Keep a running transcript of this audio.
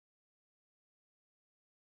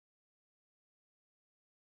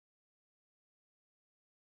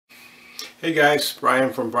Hey guys,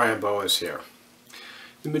 Brian from Boas here.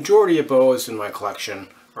 The majority of boas in my collection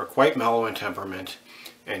are quite mellow in temperament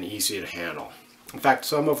and easy to handle. In fact,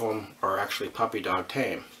 some of them are actually puppy dog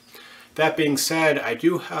tame. That being said, I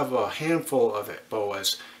do have a handful of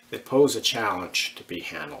boas that pose a challenge to be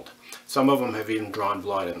handled. Some of them have even drawn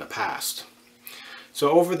blood in the past. So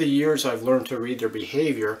over the years I've learned to read their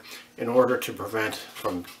behavior in order to prevent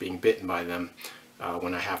from being bitten by them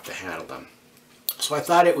when I have to handle them. So I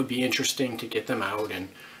thought it would be interesting to get them out and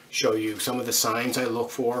show you some of the signs I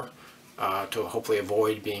look for to hopefully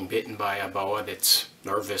avoid being bitten by a boa that's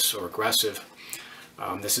nervous or aggressive.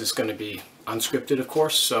 This is going to be unscripted, of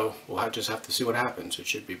course, so we'll just have to see what happens. It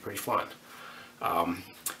should be pretty fun.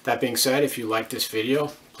 That being said, if you like this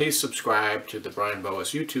video, please subscribe to the Brian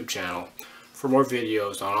Boas YouTube channel for more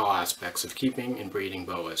videos on all aspects of keeping and breeding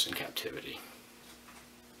boas in captivity.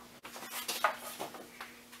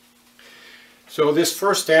 So this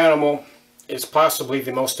first animal is possibly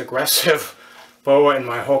the most aggressive boa in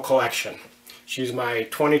my whole collection. She's my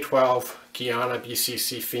 2012 Guyana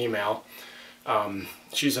BCC female.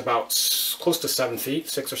 She's about close to 7 feet,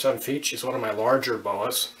 6 or 7 feet. She's one of my larger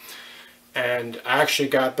boas. And I actually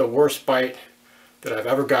got the worst bite that I've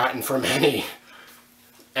ever gotten from any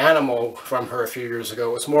animal from her a few years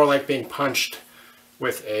ago. It was more like being punched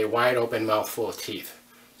with a wide open mouthful of teeth.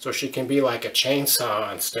 So she can be like a chainsaw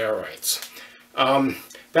on steroids.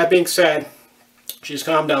 That being said, she's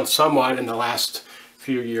calmed down somewhat in the last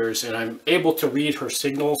few years, and I'm able to read her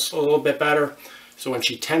signals a little bit better. So when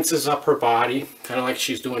she tenses up her body, kind of like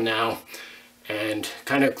she's doing now, and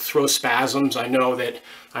kind of throws spasms, I know that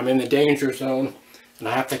I'm in the danger zone and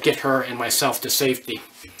I have to get her and myself to safety.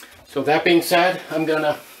 So that being said, I'm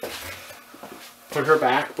gonna put her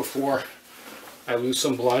back before I lose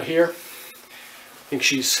some blood here. I think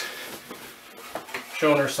she's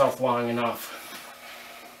shown herself long enough.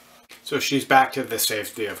 So she's back to the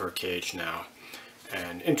safety of her cage now.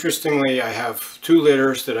 And interestingly, I have 2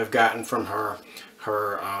 litters that I've gotten from her.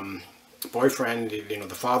 Her boyfriend, the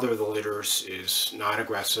father of the litters, is not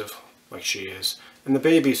aggressive like she is. And the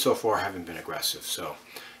babies so far haven't been aggressive. So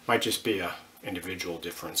it might just be an individual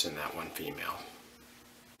difference in that one female.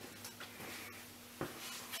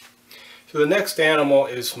 So the next animal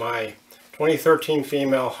is my 2013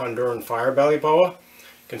 female Honduran firebelly boa. You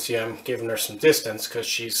can see I'm giving her some distance because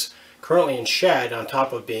she's currently in shed on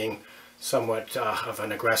top of being somewhat of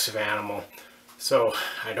an aggressive animal. So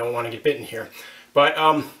I don't want to get bitten here.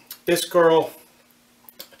 But this girl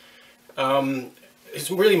is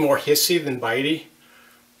really more hissy than bitey.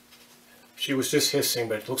 She was just hissing,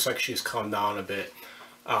 but it looks like she's calmed down a bit.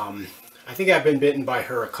 I think I've been bitten by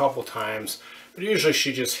her a couple times, but usually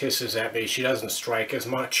she just hisses at me. She doesn't strike as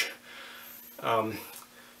much.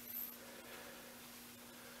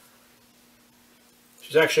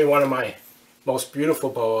 She's actually one of my most beautiful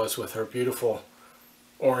boas with her beautiful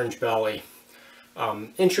orange belly.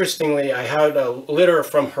 Interestingly, I had a litter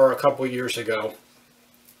from her a couple years ago,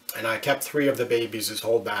 and I kept 3 of the babies as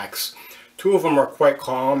holdbacks. 2 of them are quite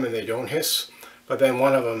calm and they don't hiss, but then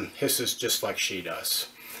one of them hisses just like she does.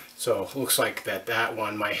 So it looks like that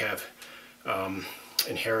one might have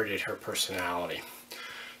inherited her personality.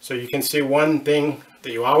 So you can see one thing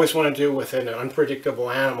that you always want to do with an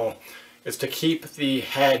unpredictable animal is to keep the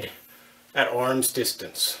head at arm's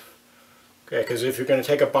distance. Okay, because if you're going to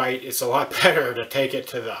take a bite, it's a lot better to take it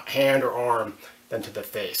to the hand or arm than to the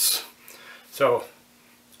face. So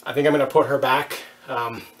I think I'm going to put her back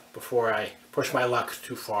before I push my luck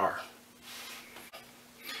too far.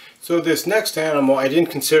 So this next animal I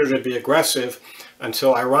didn't consider to be aggressive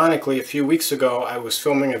until, ironically, a few weeks ago I was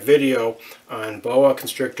filming a video on boa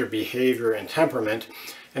constrictor behavior and temperament,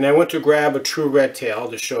 and I went to grab a true red tail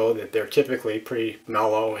to show that they're typically pretty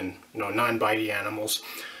mellow and non-bitey animals.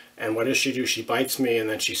 And what does she do? She bites me and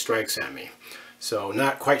then she strikes at me. So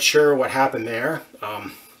not quite sure what happened there.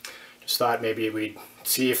 Just thought maybe we'd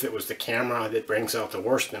see if it was the camera that brings out the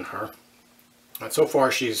worst in her. And so far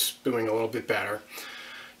she's doing a little bit better.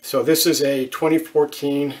 So this is a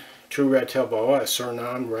 2014 true red tail boa, a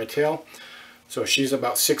Suriname red tail. So she's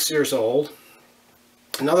about 6 years old.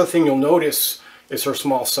 Another thing you'll notice is her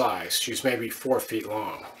small size. She's maybe 4 feet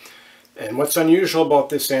long. And what's unusual about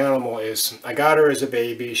this animal is I got her as a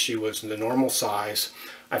baby. She was the normal size.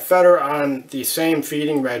 I fed her on the same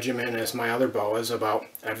feeding regimen as my other boas, about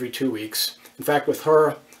every 2 weeks. In fact, with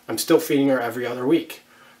her, I'm still feeding her every other week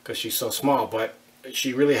because she's so small, but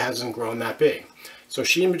she really hasn't grown that big. So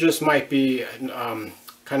she just might be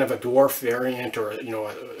kind of a dwarf variant, or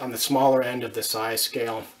on the smaller end of the size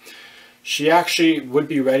scale. She actually would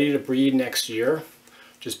be ready to breed next year,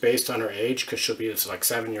 just based on her age, because she'll be like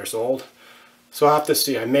 7 years old. So I'll have to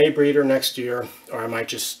see. I may breed her next year, or I might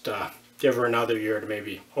just give her another year to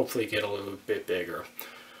maybe hopefully get a little bit bigger.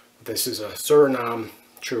 This is a Suriname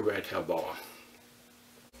true red-tailed boa.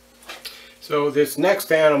 So this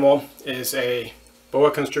next animal is a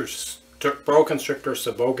boa constrictor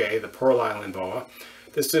sabogae, the Pearl Island boa.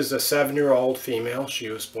 This is a 7-year-old female. She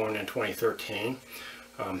was born in 2013.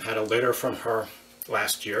 Had a litter from her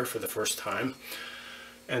last year for the first time.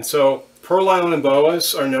 And so Pearl Island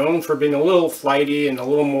boas are known for being a little flighty and a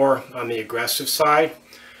little more on the aggressive side.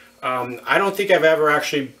 I don't think I've ever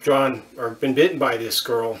actually drawn or been bitten by this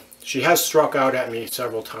girl. She has struck out at me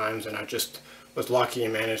several times, and I just was lucky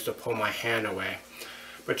and managed to pull my hand away.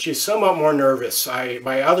 But she's somewhat more nervous.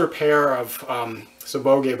 My other pair of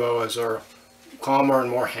sabogae boas are calmer and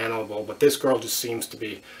more handleable, but this girl just seems to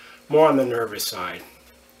be more on the nervous side.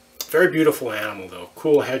 Very beautiful animal though.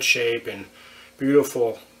 Cool head shape and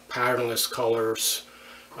beautiful patternless colors.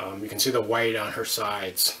 You can see the white on her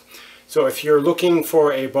sides. So if you're looking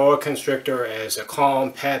for a boa constrictor as a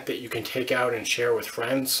calm pet that you can take out and share with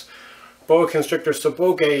friends, boa constrictor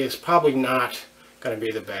sabogae is probably not going to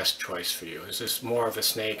be the best choice for you. It's just more of a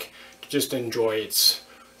snake to just enjoy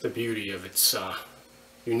the beauty of its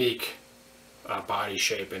unique body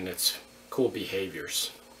shape and its cool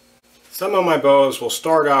behaviors. Some of my boas will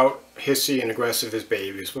start out hissy and aggressive as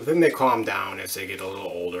babies, but then they calm down as they get a little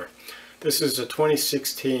older. This is a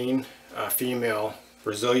 2016 female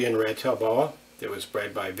Brazilian red-tailed boa that was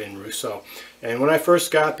bred by Vin Russo. And when I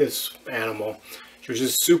first got this animal, she was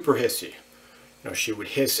just super hissy. You know, she would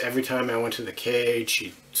hiss every time I went to the cage.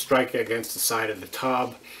 She'd strike against the side of the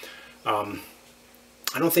tub.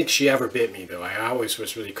 I don't think she ever bit me though. I always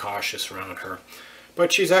was really cautious around her.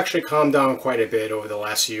 But she's actually calmed down quite a bit over the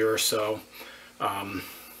last year or so. You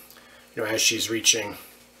know, as she's reaching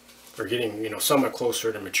or getting, you know, somewhat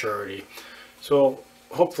closer to maturity. So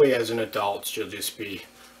hopefully as an adult she'll just be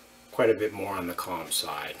quite a bit more on the calm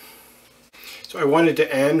side. So I wanted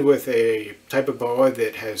to end with a type of boa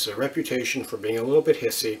that has a reputation for being a little bit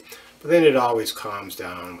hissy, but then it always calms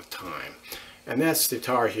down with time. And that's the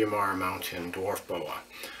Tarahumara Mountain Dwarf Boa.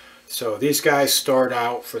 So these guys start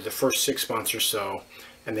out for the first 6 months or so,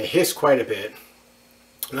 and they hiss quite a bit,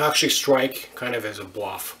 and actually strike kind of as a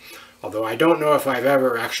bluff. Although I don't know if I've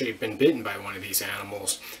ever actually been bitten by one of these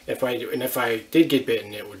animals. If I did get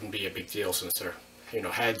bitten, it wouldn't be a big deal since their, you know,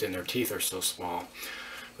 heads and their teeth are so small.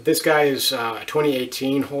 But this guy is a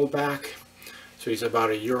 2018 holdback, so he's about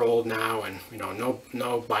a year old now, and you know,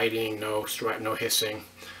 no biting, no hissing.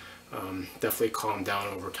 Definitely calmed down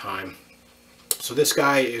over time. So this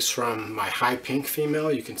guy is from my high pink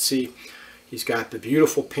female. You can see he's got the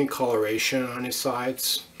beautiful pink coloration on his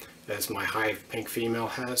sides as my high pink female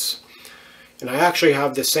has. And I actually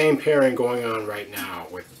have the same pairing going on right now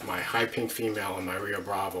with my high pink female and my Rio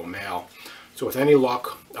Bravo male. So with any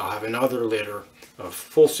luck, I'll have another litter of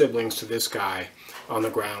full siblings to this guy on the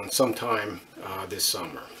ground sometime this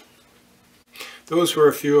summer. Those were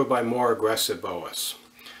a few of my more aggressive boas.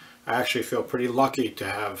 I actually feel pretty lucky to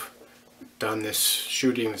have done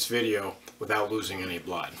shooting this video without losing any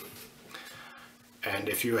blood. And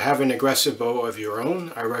if you have an aggressive boa of your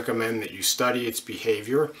own, I recommend that you study its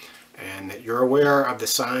behavior and that you're aware of the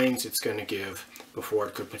signs it's going to give before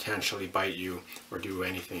it could potentially bite you or do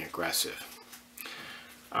anything aggressive.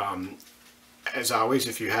 As always,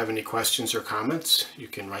 if you have any questions or comments, you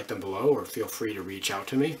can write them below or feel free to reach out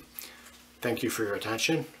to me. Thank you for your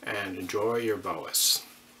attention and enjoy your boas.